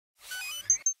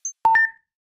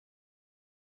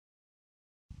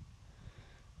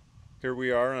Here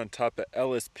we are on top of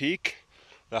Ellis Peak,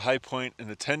 the high point in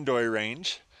the Tendoy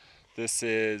range. This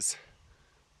is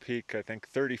peak, I think,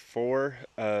 34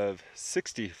 of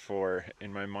 64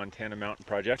 in my Montana mountain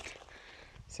project.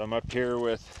 So I'm up here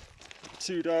with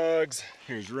two dogs.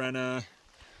 Here's Renna,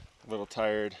 a little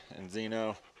tired, and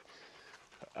Zeno.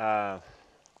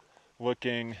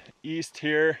 Looking east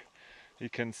here, you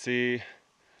can see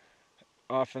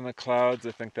off in the clouds,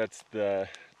 I think that's the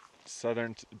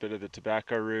southern bit of the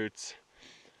tobacco roots.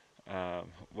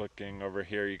 Looking over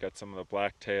here, you got some of the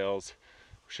blacktails.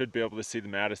 Should be able to see the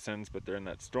Madisons, but they're in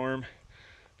that storm.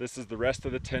 This is the rest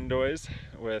of the Tendoys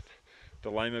with the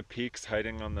Lima Peaks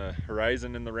hiding on the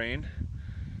horizon in the rain.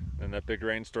 And that big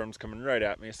rainstorm's coming right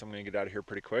at me, so I'm gonna get out of here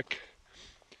pretty quick.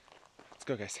 Let's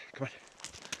go, guys, come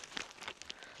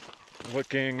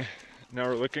on. Now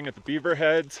we're looking at the Beaver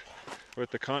Heads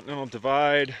with the Continental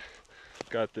Divide.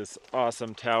 Got this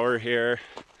awesome tower here.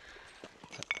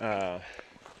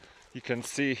 You can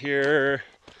see here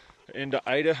into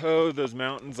Idaho, those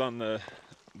mountains on the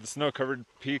snow-covered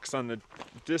peaks on the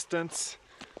distance.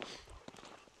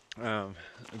 I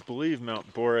believe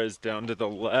Mount Bora is down to the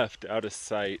left, out of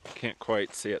sight. Can't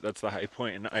quite see it. That's the high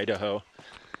point in Idaho.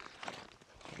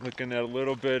 Looking at a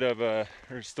little bit of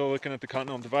we're still looking at the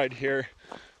Continental Divide here.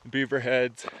 Beaver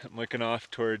Heads. I'm looking off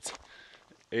towards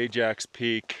Ajax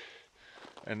Peak,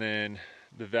 and then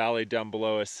the valley down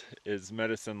below us is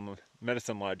Medicine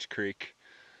Lodge Creek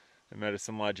and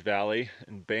Medicine Lodge Valley.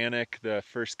 And Bannock, the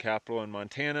first capital in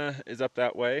Montana, is up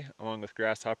that way, along with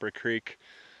Grasshopper Creek,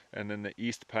 and then the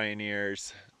East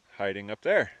Pioneers hiding up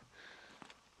there.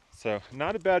 So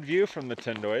not a bad view from the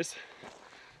Tendoys.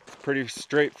 It's pretty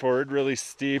straightforward, really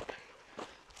steep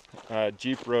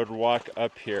Jeep road walk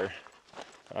up here.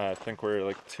 I think we're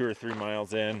like 2 or 3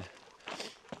 miles in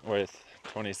with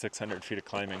 2,600 feet of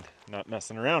climbing, not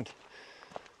messing around.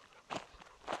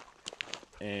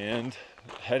 And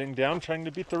heading down, trying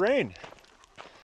to beat the rain.